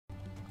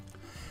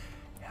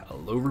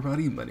Hello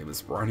everybody, my name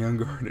is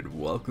Engarde and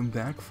welcome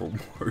back for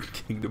more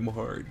Kingdom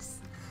Hearts.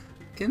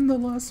 In the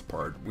last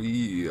part,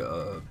 we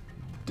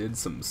did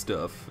some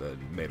stuff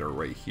and made our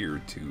way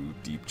here to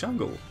Deep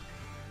Jungle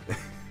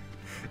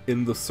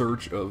in the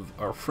search of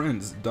our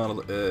friends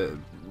Donald,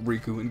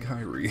 Riku and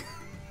Kairi.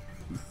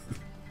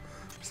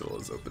 So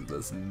let's open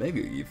this Mega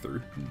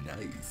Ether.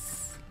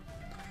 Nice.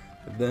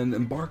 And then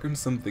embark on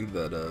something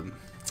that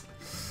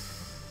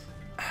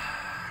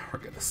we're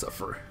gonna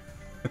suffer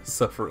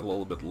a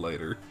little bit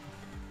later.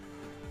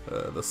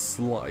 The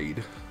slide,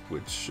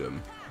 which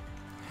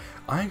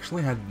I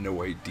actually had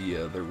no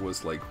idea there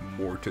was like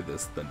more to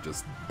this than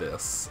just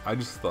this. I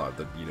just thought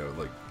that, you know,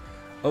 like,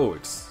 oh,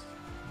 it's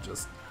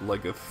just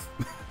like a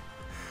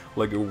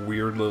like a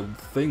weird little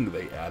thing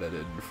they added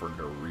in for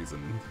no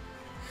reason.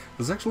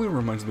 This actually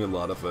reminds me a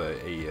lot of a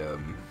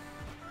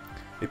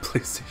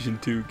PlayStation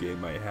 2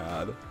 game I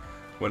had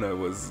when I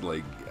was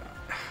like,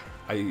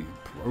 I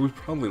was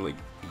probably like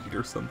 8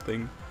 or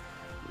something,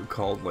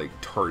 called like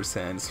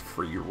Tarzan's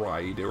Free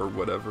Ride or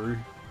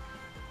whatever.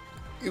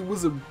 It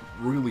was a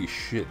really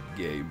shit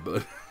game,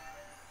 but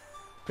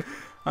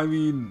I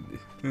mean,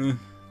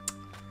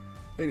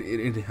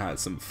 it had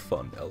some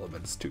fun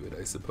elements to it,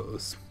 I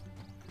suppose.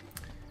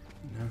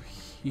 Now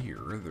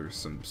here, there's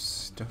some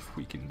stuff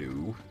we can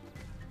do.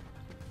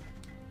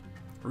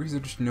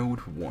 Research Node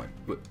 1,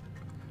 but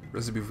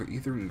recipe for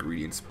ether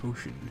ingredients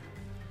potion.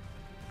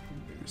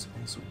 There's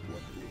also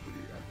one over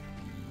here at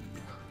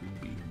the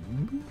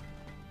beam.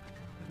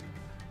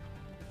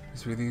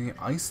 So we're going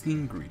to ice the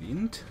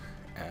ingredient,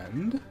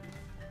 and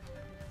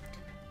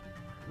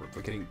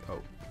replicating,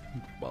 oh,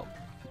 well,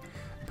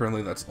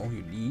 apparently that's all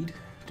you need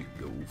to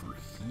go over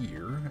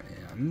here,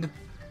 and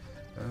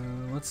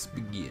let's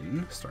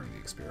begin starting the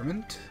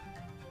experiment.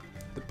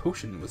 The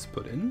potion was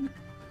put in,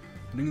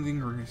 putting the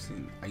ingredients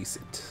in, ice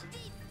it.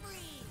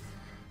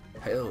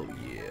 Hell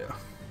yeah.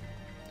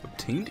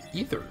 Obtained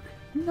ether.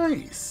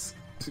 Nice.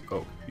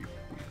 Oh, we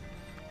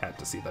had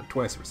to see that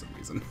twice for some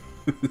reason.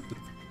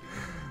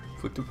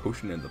 Put the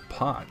potion in the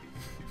pot.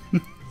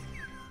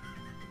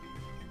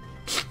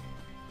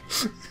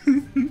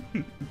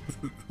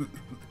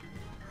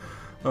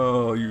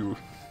 Oh, you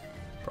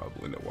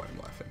probably know why I'm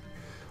laughing.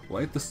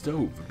 Light the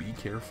stove, be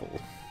careful.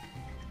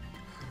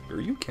 Or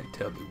you can't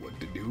tell me what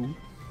to do.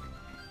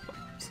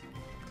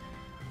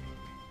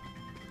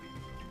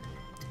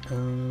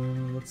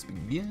 Let's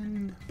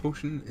begin.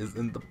 Potion is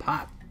in the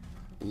pot.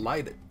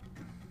 Light it.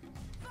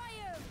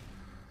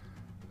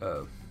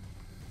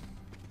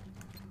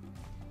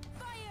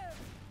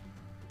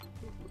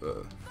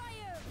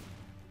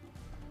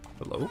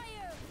 Hello?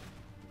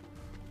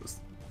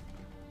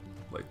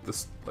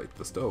 Light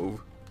the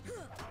stove.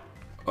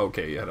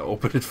 Okay, you had to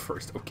open it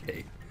first.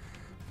 Okay.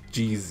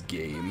 Jeez,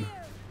 game.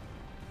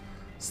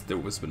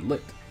 Stove has been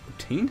lit.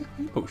 Obtained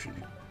high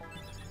potion.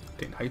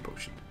 Obtained high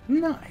potion.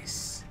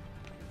 Nice.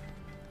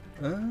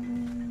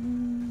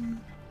 Ooh,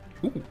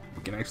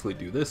 we can actually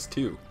do this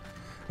too.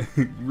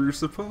 We're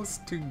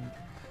supposed to,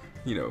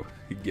 you know,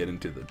 get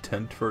into the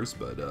tent first,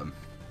 but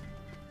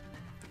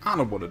I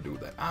don't want to do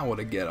that. I want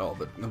to get all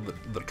the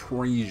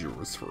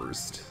treasures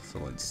first. So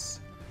let's.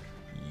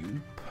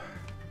 Yoop.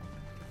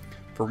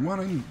 From what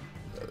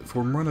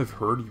I've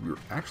heard, you're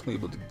actually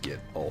able to get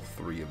all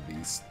 3 of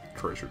these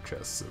treasure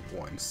chests at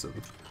once. So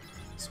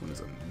this one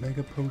is a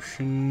mega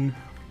potion,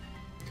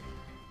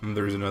 and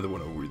there's another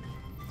one over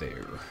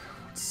there.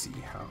 Let's see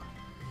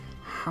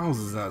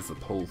how's that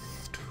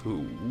supposed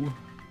to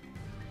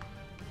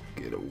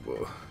get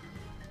over?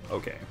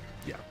 Okay,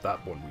 yeah,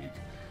 that one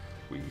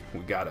we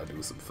gotta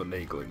do some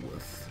finagling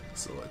with.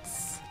 So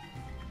let's.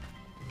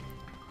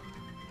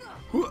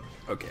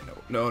 Okay, no.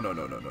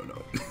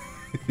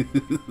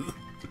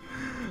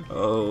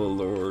 Oh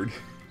Lord,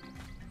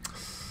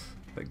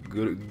 that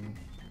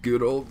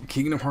good old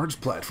Kingdom Hearts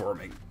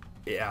platforming.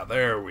 Yeah,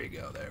 there we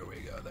go.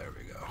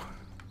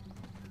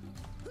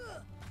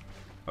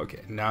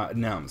 Okay, now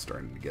I'm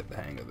starting to get the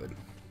hang of it.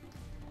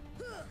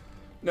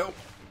 Nope.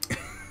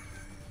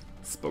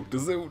 Spoke to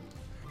Zoot.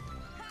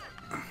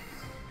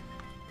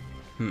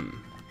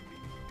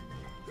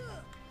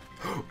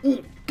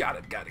 Ooh, got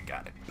it.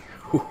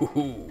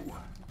 Ooh.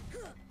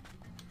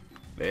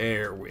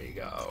 There we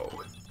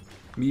go.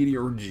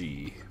 Meteor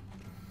G.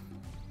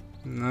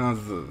 Not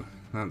the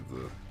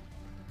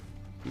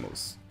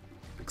most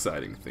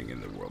exciting thing in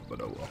the world, but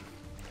oh well.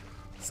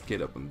 Let's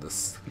get up on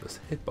this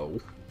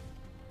hippo.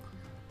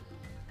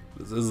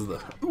 This is the.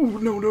 Ooh,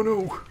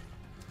 no.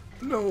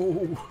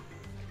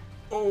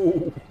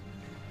 Oh.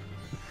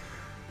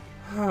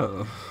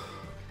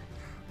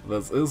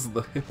 This is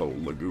the Hippo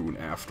Lagoon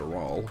after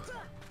all.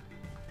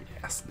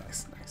 Yes,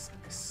 nice.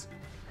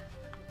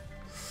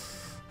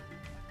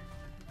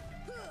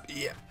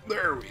 Yeah,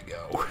 there we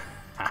go.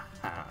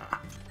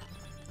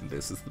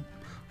 This is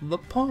the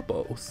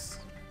Popos.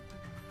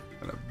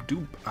 And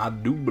I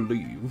do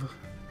believe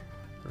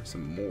there's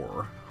some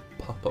more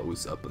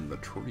Popos up in the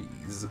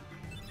trees.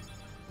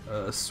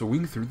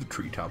 Swing through the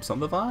treetops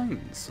on the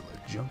vines. So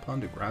let's jump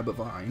on to grab a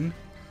vine.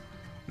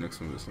 Next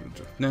one is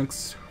just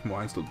next.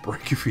 Wines will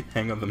break if you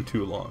hang on them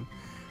too long.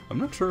 I'm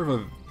not sure if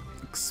I've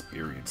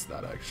experienced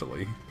that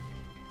actually.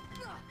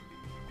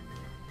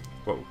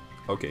 Whoa.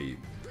 Okay.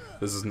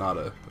 This is not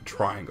a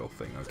triangle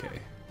thing.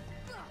 Okay.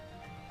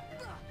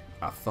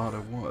 I thought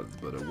it was,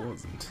 but it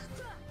wasn't.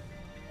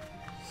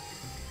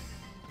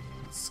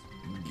 Let's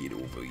get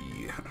over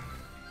here.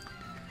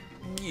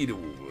 Get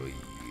over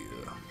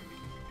here.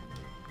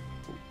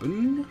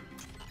 Open.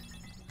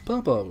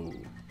 Bubble.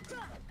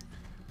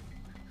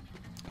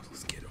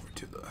 Let's get over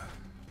to the...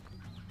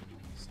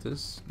 Is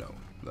this? No,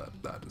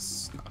 that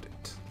is not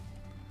it.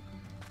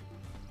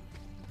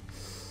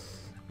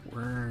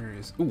 Where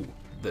is... Ooh,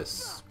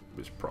 this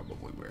is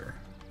probably where...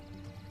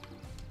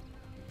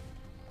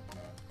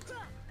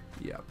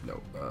 Yeah,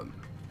 no,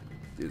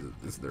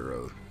 is there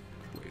a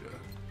way to...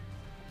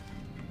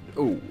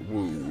 Oh,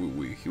 woo, woo,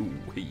 wee, ooh,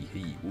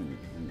 hee, ooh,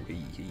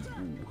 hee,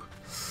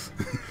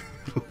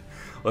 ooh.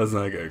 Let's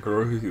not get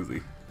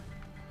crazy.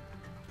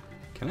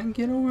 Can I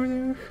get over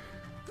there?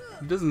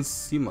 It doesn't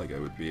seem like I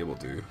would be able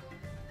to.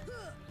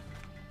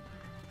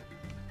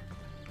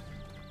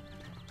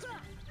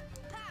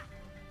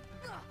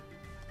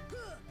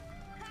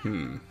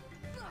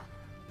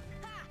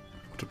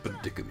 What a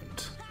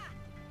predicament.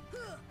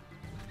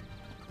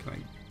 Can I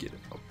get it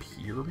up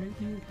here,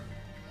 maybe?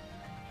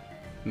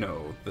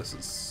 No, this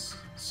is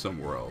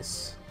somewhere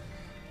else.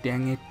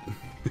 Dang it.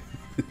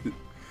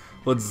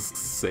 Let's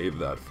save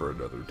that for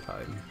another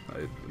time.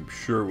 I'm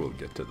sure we'll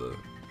get to the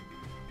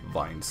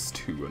vines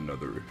too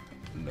another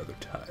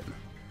time.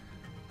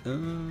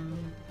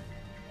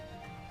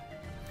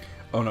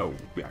 Oh no,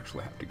 we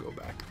actually have to go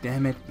back.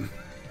 Damn it.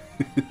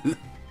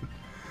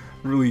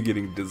 Really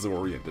getting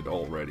disoriented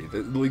already.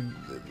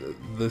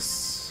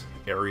 This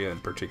area in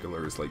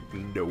particular is like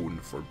known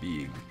for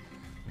being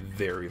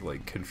very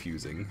like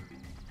confusing.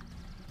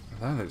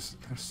 There's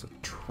a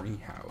tree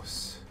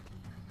house.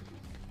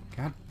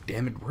 God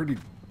damn it, where did...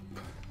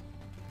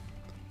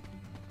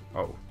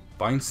 Oh,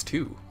 vines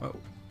 2. Oh,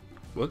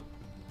 what?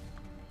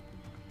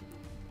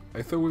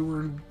 I thought we were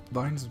in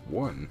vines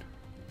 1.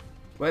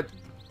 What?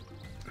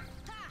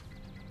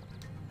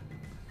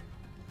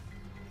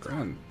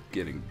 I'm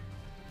getting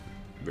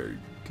very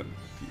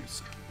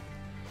confused.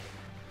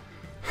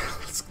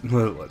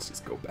 Let's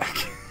just go back.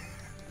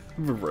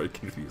 I'm very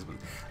confused.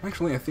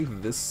 Actually, I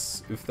think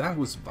this, if that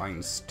was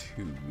vines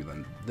 2,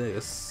 then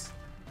this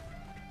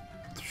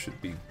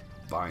should be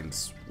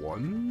vines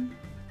 1?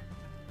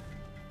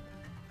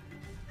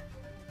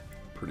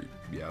 Pretty,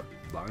 yeah,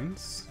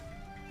 vines?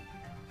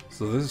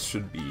 So this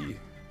should be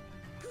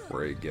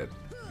where I get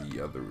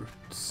the other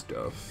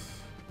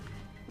stuff,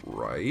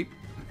 right?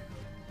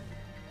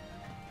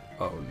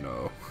 Oh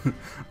no.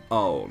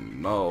 Oh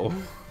no.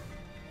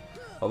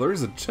 Oh,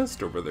 there's a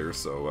chest over there,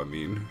 so, I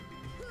mean...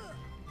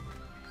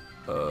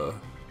 Oh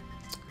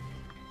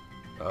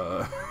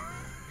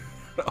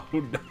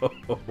no.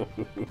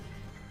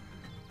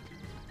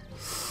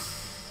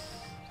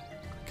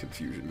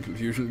 Confusion,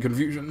 confusion,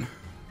 confusion.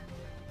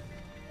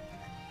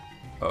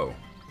 Oh,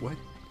 what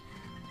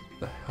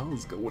the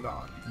hell's going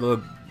on?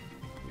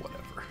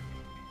 Whatever.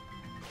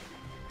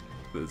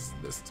 This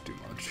is too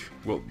much.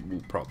 We'll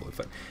probably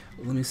find.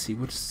 Let me see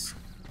what's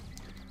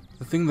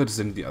the thing that's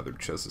in the other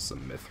chest is a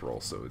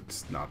mithril, so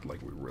it's not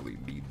like we really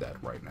need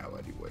that right now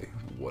anyway.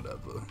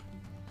 Whatever.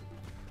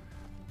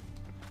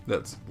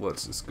 Let's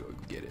just go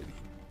get it.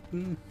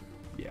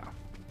 Yeah.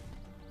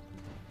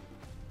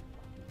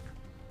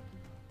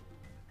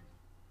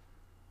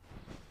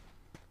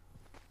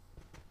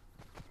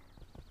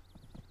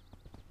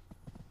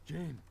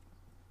 Jane.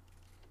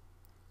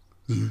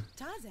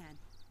 Tarzan.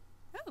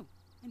 Oh,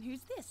 and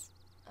who's this?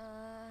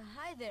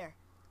 Hi there.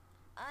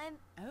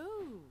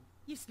 Oh,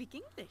 you speak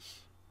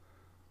English.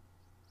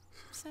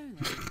 So then,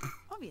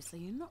 obviously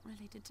you're not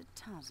related to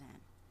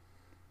Tarzan.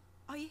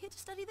 Are you here to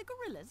study the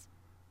gorillas?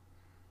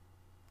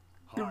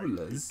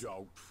 Gorillas?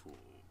 Doubtful.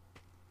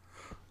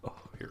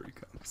 Oh, here he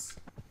comes.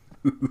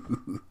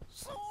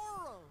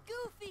 Sorrel,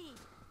 Goofy,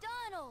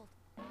 Donald.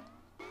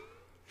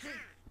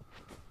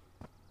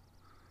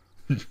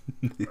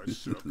 A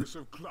circus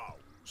of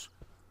clowns.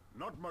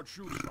 Not much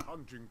use for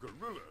hunting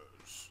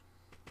gorillas.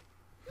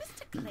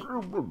 Mr.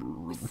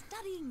 Clayton, we're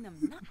studying them,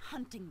 not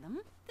hunting them.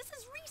 This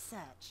is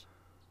research.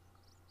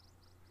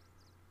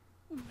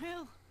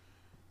 Well,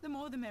 the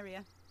more the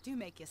merrier. Do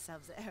make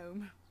yourselves at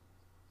home.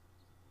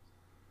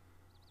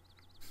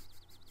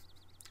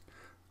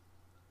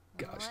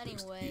 Gosh, Well,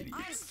 those anyway,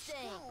 I'm idiots.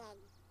 staying.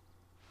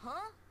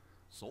 Huh?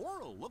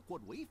 Sorrel, look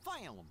what we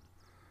found.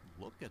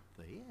 Look at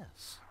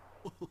this.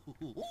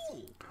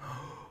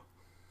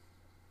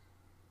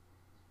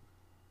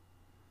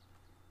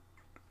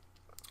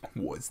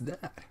 What's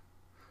that?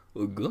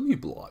 A gummy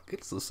block.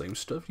 It's the same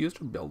stuff used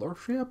to build our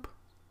ship.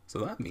 So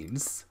that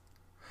means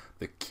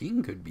the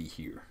king could be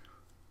here.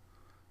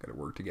 Gotta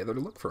work together to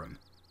look for him.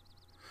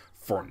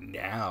 For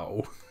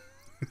now.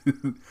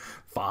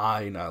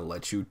 Fine, I'll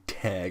let you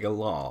tag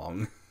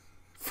along.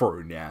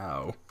 For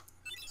now.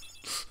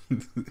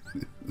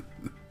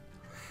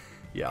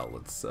 Yeah,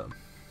 let's,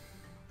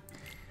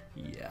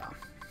 yeah.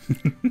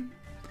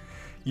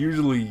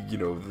 Usually, you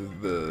know,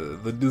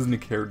 the Disney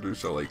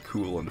characters are like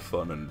cool and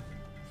fun and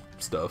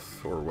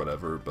stuff or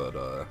whatever,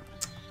 but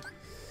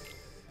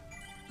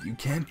you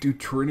can't do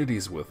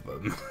trinities with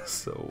them.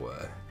 So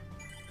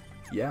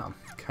yeah,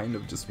 kind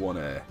of just want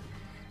to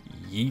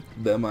yeet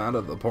them out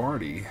of the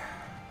party.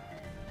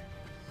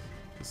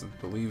 I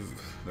believe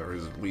there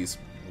is at least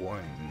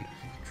one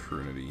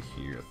trinity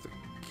here at the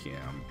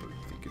camp.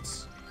 I think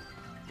it's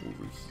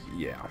over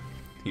here. Yeah,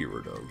 here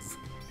it is.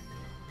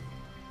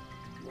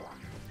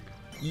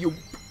 Yup.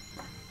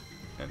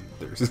 And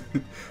there's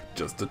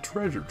just a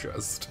treasure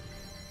chest.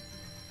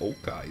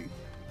 Okay.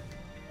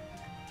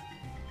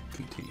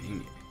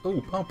 Containing...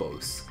 Oh,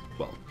 Pompos.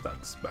 Well,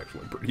 that's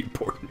actually pretty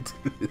important.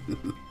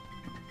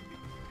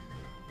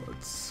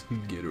 Let's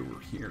get over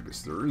here,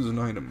 because there is an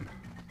item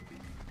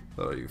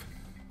that I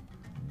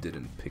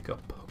didn't pick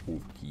up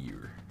over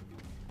here.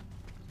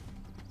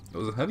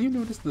 Have you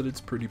noticed that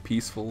it's pretty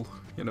peaceful,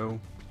 you know?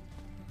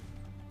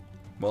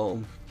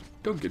 Well,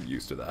 don't get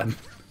used to that.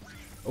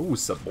 Oh,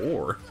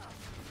 Sabor.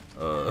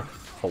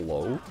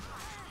 Hello?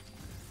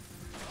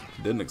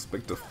 Didn't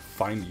expect to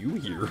find you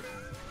here.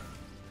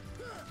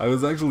 I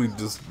was actually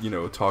just, you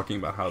know, talking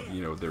about how,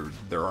 you know,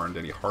 there aren't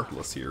any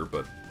Heartless here,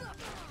 but...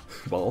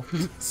 Well,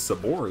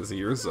 Sabor is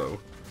here, so...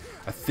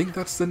 I think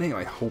that's the name.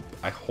 I hope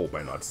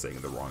I'm not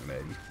saying the wrong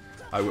name.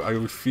 I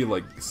would feel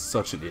like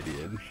such an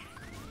idiot.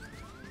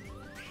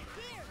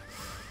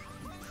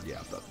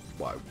 Yeah, but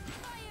why?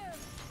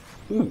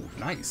 Ooh,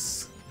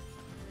 nice.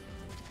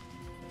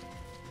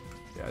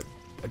 Yeah,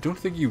 I don't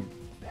think you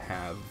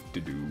have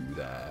to do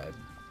that.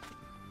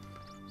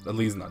 At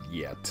least not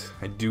yet.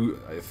 I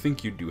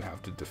think you do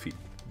have to defeat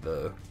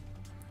the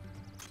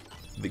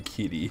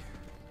kitty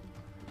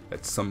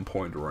at some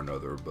point or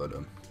another, but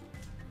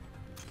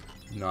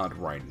not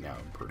right now,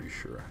 I'm pretty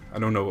sure. I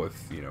don't know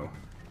if, you know,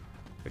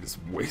 I just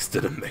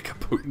wasted a mega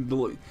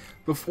potion.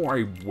 Before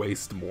I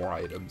waste more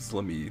items,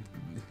 let me...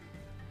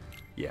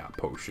 Yeah,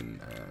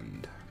 potion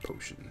and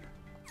potion.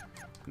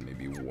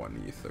 Maybe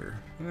one ether.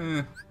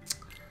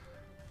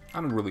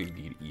 I don't really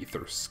need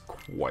ethers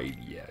quite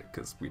yet,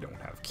 because we don't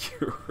have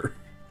cure.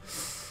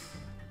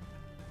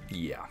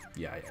 Yeah.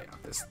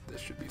 This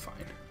should be fine.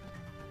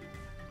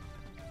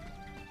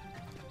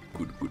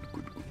 Good.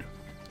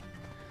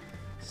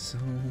 So,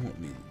 let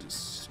me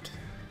just...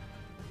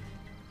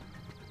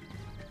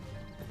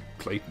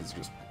 Clayton's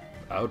just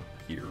out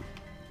here.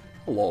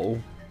 Hello.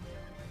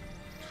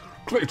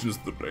 Clayton's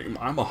the name.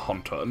 I'm a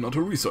hunter, not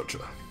a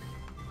researcher.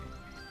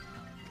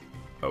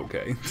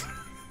 Okay.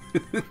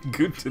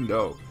 Good to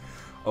know.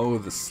 Oh,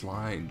 the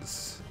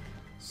slides.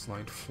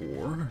 Slide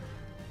 4?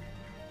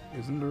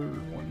 Isn't there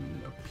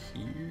one up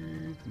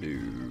here? No.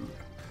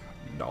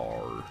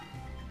 Nar.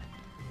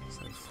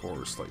 Slide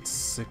 4, slide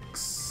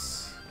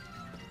 6.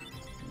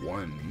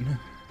 1.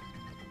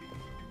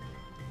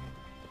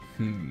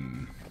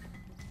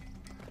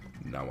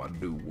 Now I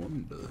do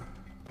wonder.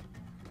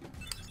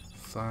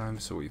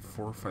 5, so we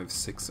 4, 5,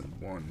 6,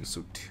 and 1.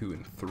 So 2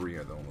 and 3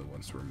 are the only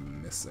ones we're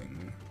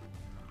missing.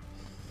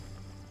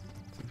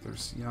 I think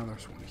there's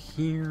one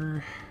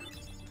here.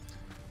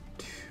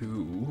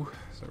 2.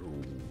 So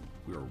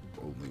we're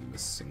only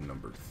missing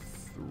number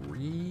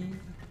 3,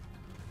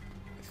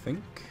 I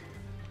think.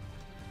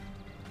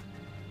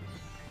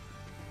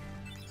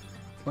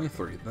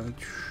 23. That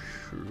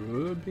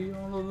should be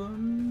all of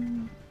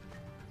them.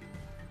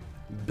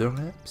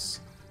 Perhaps.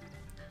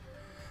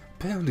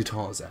 Apparently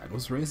Tarzan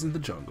was raised in the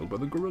jungle by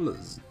the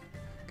gorillas.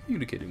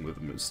 Communicating with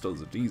him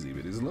isn't easy,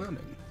 but he's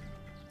learning.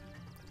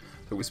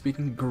 So we're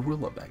speaking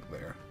gorilla back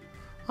there.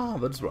 Ah,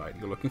 that's right,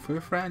 you're looking for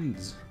your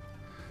friends.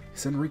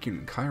 Senriku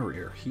and Kairi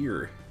are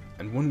here,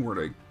 and one word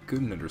I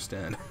couldn't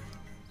understand.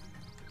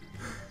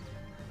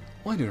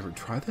 Why did you ever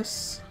try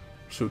this?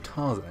 Show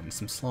Tarzan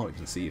some slides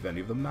and see if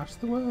any of them match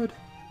the word.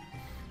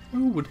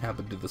 Oh, what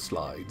happened to the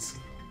slides?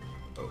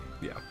 Oh,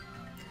 yeah.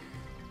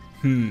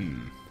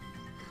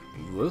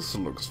 This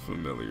looks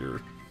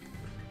familiar.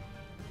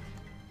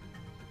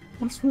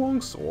 What's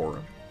wrong,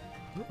 Sora?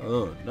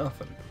 Oh,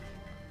 nothing.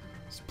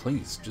 This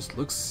place just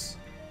looks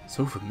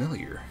so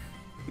familiar.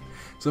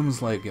 It's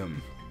almost like,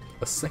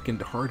 a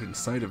second heart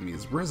inside of me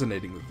is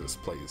resonating with this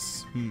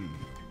place.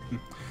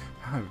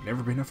 I've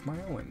never been off my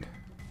island.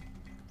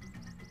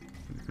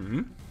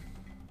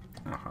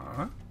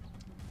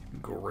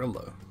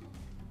 Gorilla.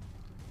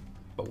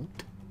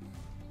 Boat.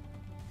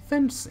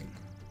 Fencing.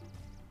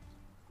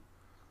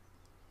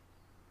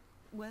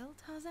 Well,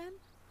 Tarzan?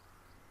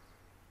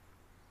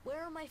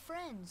 Where are my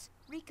friends,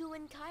 Riku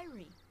and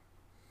Kairi?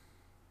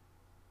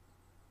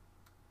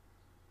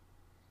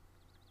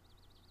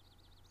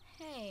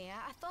 Hey,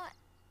 I thought...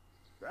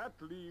 That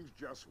leaves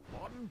just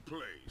one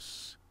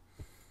place.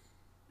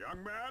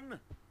 Young man,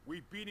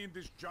 we've been in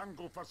this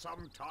jungle for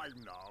some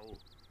time now.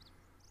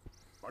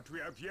 But we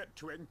have yet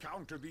to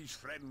encounter these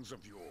friends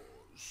of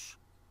yours.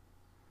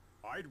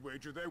 I'd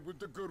wager they're with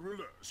the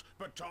gorillas,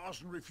 but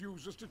Tarzan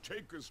refuses to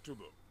take us to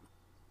them.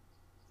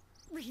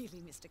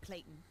 Really, Mr.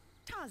 Clayton?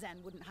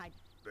 Tarzan wouldn't hide...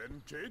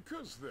 Then take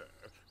us there.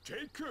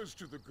 Take us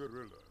to the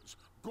gorillas.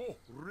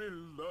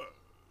 Gorillas.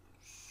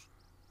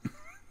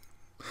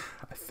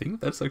 I think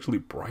that's actually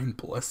Brian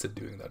Blessed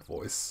doing that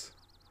voice.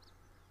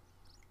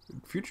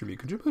 Future me,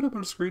 could you put up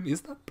on the screen?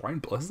 Is that Brian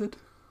Blessed?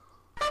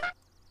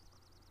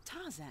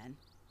 Tarzan,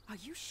 are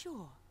you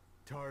sure?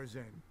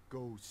 Tarzan,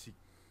 go see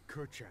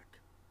Kerchak.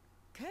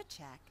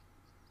 Kerchak?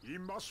 He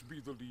must be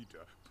the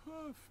leader.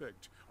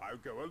 Perfect. I'll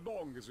go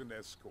along as an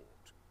escort.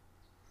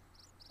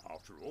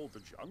 After all,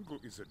 the jungle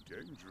is a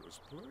dangerous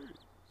place.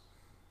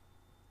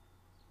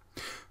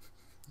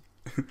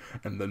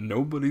 And then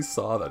nobody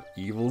saw that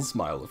evil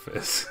smile of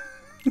his.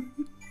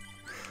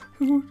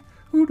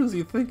 Who does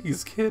he think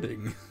he's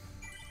kidding?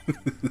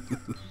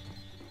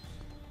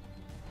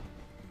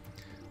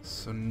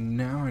 So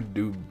now I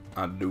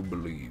do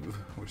believe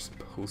we're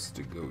supposed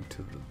to go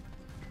to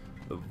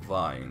the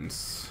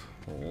vines.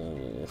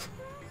 Oh.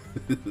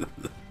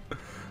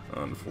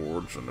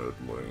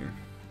 Unfortunately.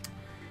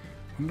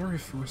 I wonder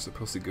if we're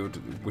supposed to go to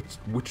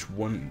which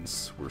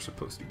ones we're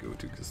supposed to go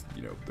to, because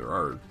you know there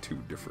are two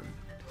different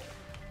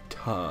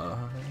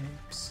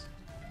types.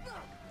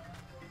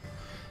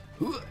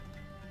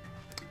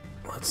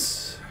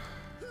 Let's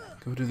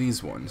go to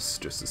these ones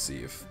just to see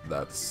if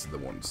that's the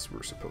ones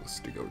we're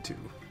supposed to go to.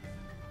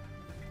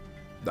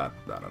 That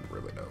I don't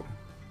really know.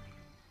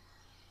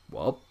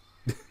 Well,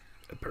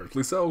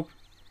 apparently so.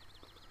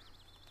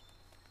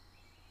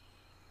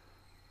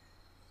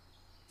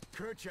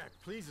 Kerchak,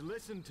 please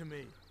listen to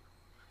me.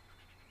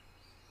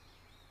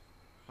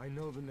 I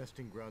know the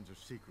nesting grounds are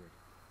secret,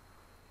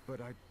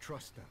 but I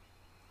trust them.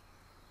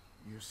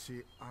 You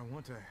see, I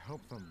want to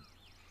help them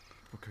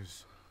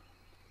because,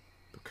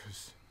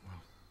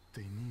 well,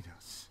 they need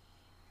us.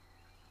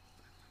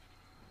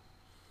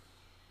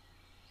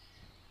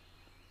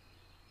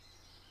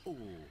 Oh,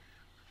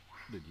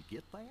 did you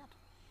get that?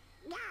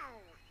 No!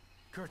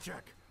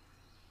 Kerchak!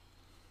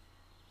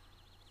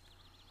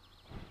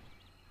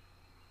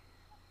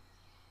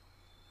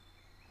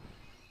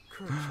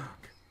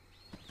 Kerchak.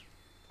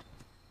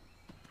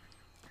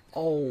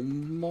 Oh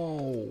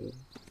no.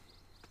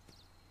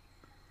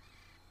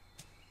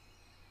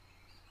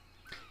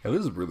 Yeah,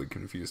 this really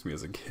confused me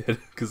as a kid,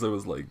 because I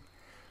was like,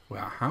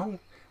 wow, how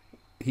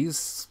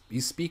he's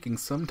speaking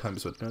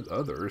sometimes but not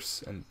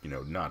others, and you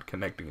know, not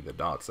connecting the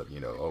dots that, you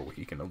know, oh,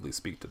 he can only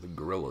speak to the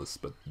gorillas,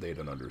 but they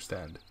don't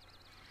understand.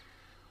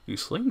 He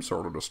seemed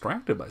sort of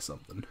distracted by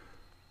something.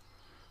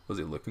 Was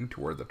he looking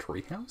toward the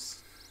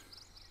treehouse?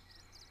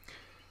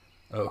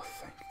 Oh,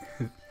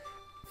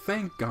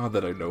 thank God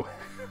that I know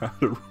how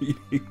to read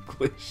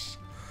English.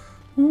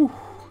 Whew.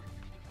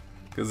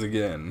 Because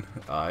again,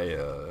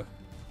 I'm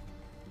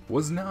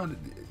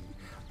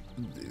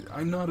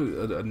not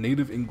a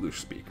native English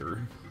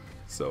speaker,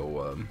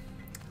 so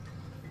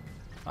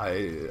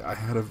I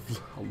had a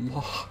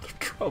lot of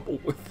trouble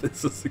with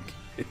this as a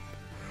kid.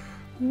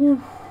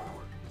 Whew.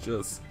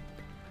 Just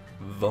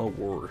the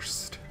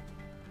worst.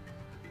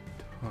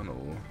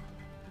 Tunnel.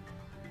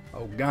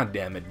 Oh, god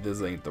damn it,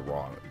 this ain't the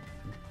wrong...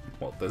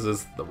 Well, this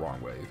is the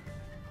wrong way.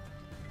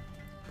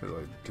 Because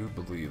I do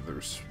believe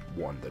there's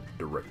one that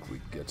directly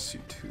gets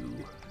you to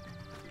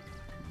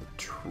the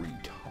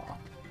treetop.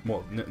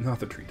 Well, not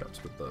the treetops,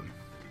 but the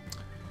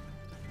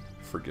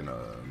freaking,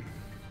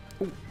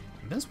 oh,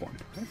 this one.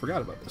 I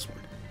forgot about this one.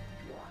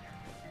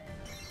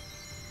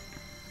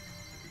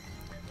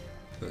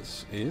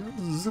 This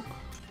is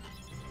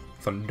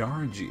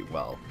Thundarji.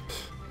 Well,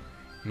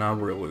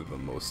 not really the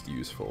most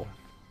useful.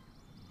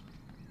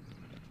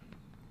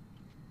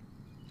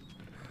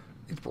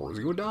 It's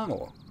Borzy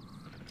O'Donnell,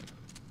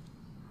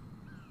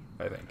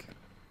 I think.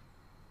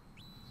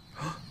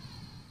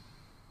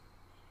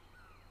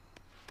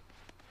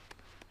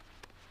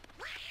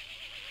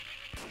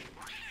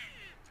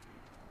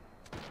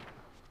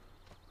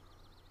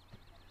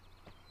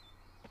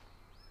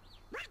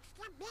 What's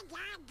the big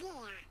idea?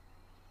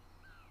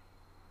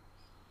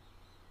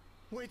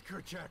 Wait,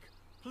 Kerchak,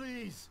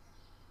 please.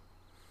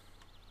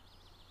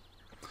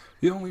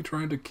 He only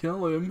tried to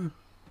kill him.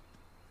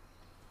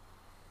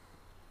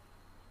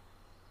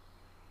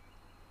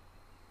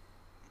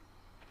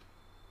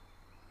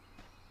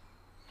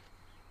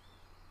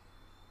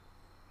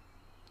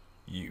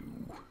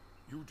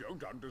 You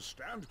don't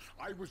understand.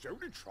 I was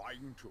only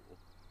trying to.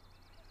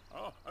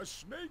 Ah, a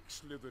snake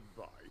slithered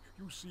by.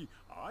 You see,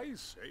 I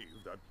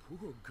saved that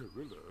poor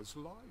gorilla's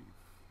life.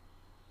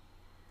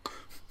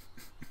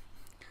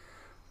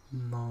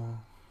 No.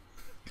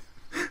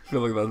 I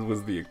feel like that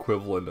was the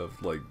equivalent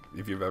of, like,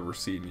 if you've ever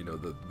seen, you know,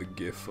 the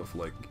gif of,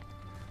 like,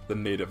 the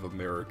Native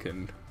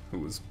American who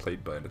was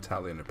played by an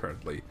Italian,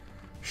 apparently,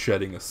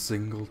 shedding a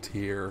single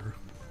tear.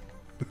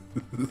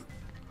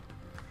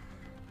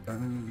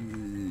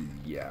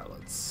 Yeah,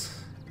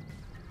 let's...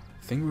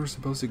 I think we're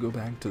supposed to go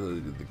back to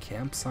the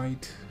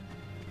campsite.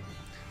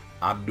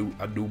 I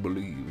do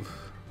believe.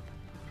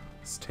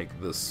 Let's take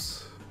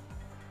this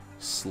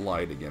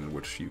slide again,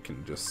 which you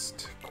can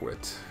just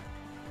quit.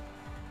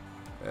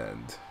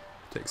 And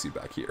takes you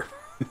back here.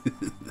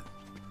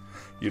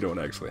 You don't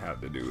actually have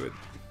to do it.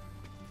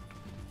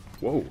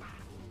 Whoa.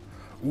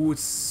 Ooh,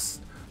 it's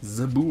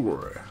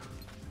Zabur.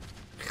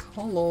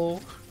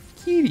 Hello,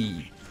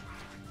 kitty.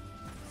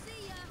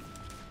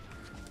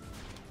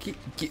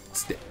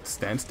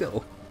 Stand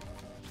still.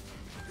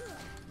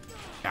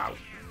 Ow.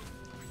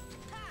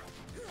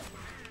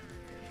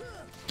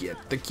 Get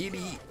the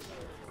kitty.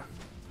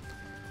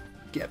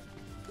 Get.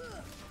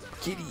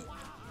 Kitty.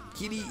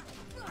 Kitty.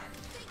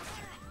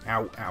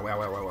 Ow, ow, ow,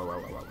 ow, ow, ow,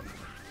 ow, ow.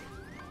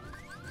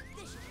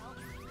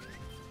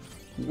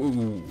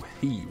 Woo,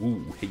 hey,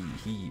 woo, hey,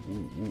 he,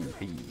 woo, woo,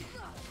 hey.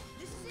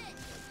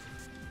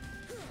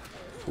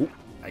 Oh,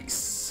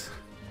 nice.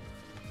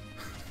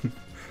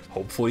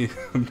 Hopefully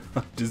I'm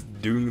not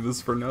just doing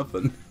this for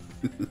nothing.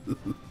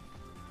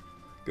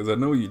 Because I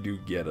know you do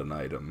get an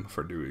item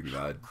for doing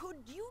that. Could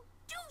you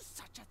do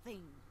such a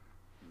thing?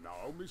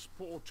 Now, Miss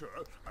Porter,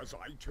 as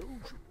I told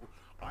you,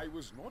 I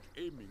was not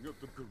aiming at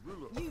the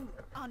gorilla. You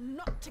are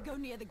not to go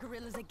near the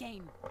gorillas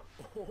again.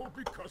 Oh,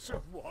 because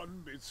of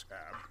one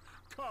mishap.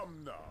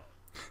 Come now.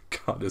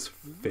 God, his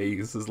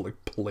face is like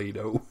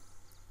Play-Doh.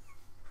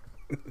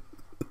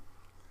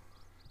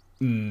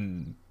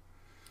 Mmm.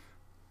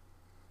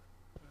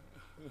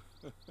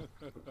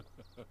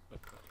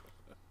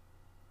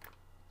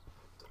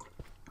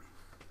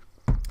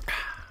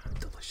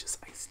 Delicious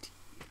iced tea.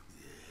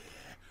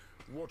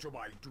 What am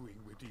I doing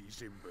with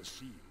these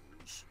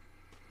imbeciles?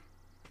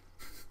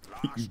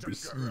 Blasted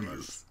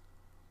gorillas.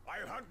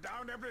 I'll hunt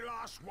down every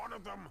last one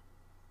of them.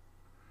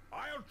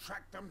 I'll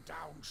track them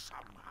down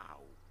somehow.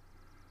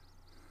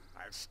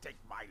 I'll stake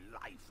my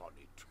life on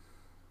it.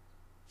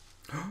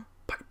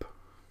 Pipe.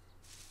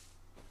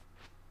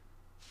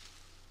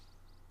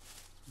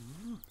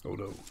 Oh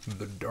no,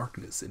 the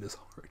darkness in his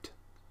heart.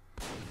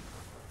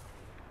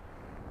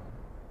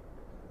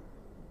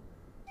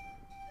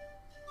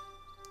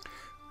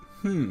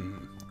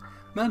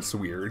 That's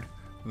weird.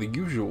 The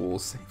usual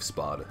safe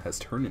spot has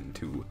turned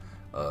into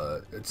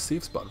a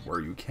safe spot where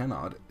you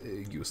cannot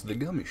use the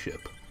gummy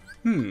ship.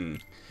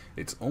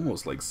 It's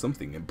almost like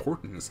something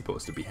important is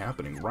supposed to be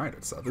happening right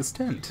outside this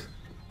tent.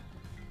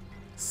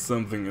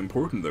 Something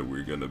important that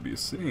we're gonna be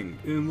seeing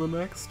in the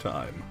next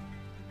time.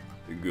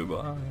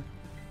 Goodbye.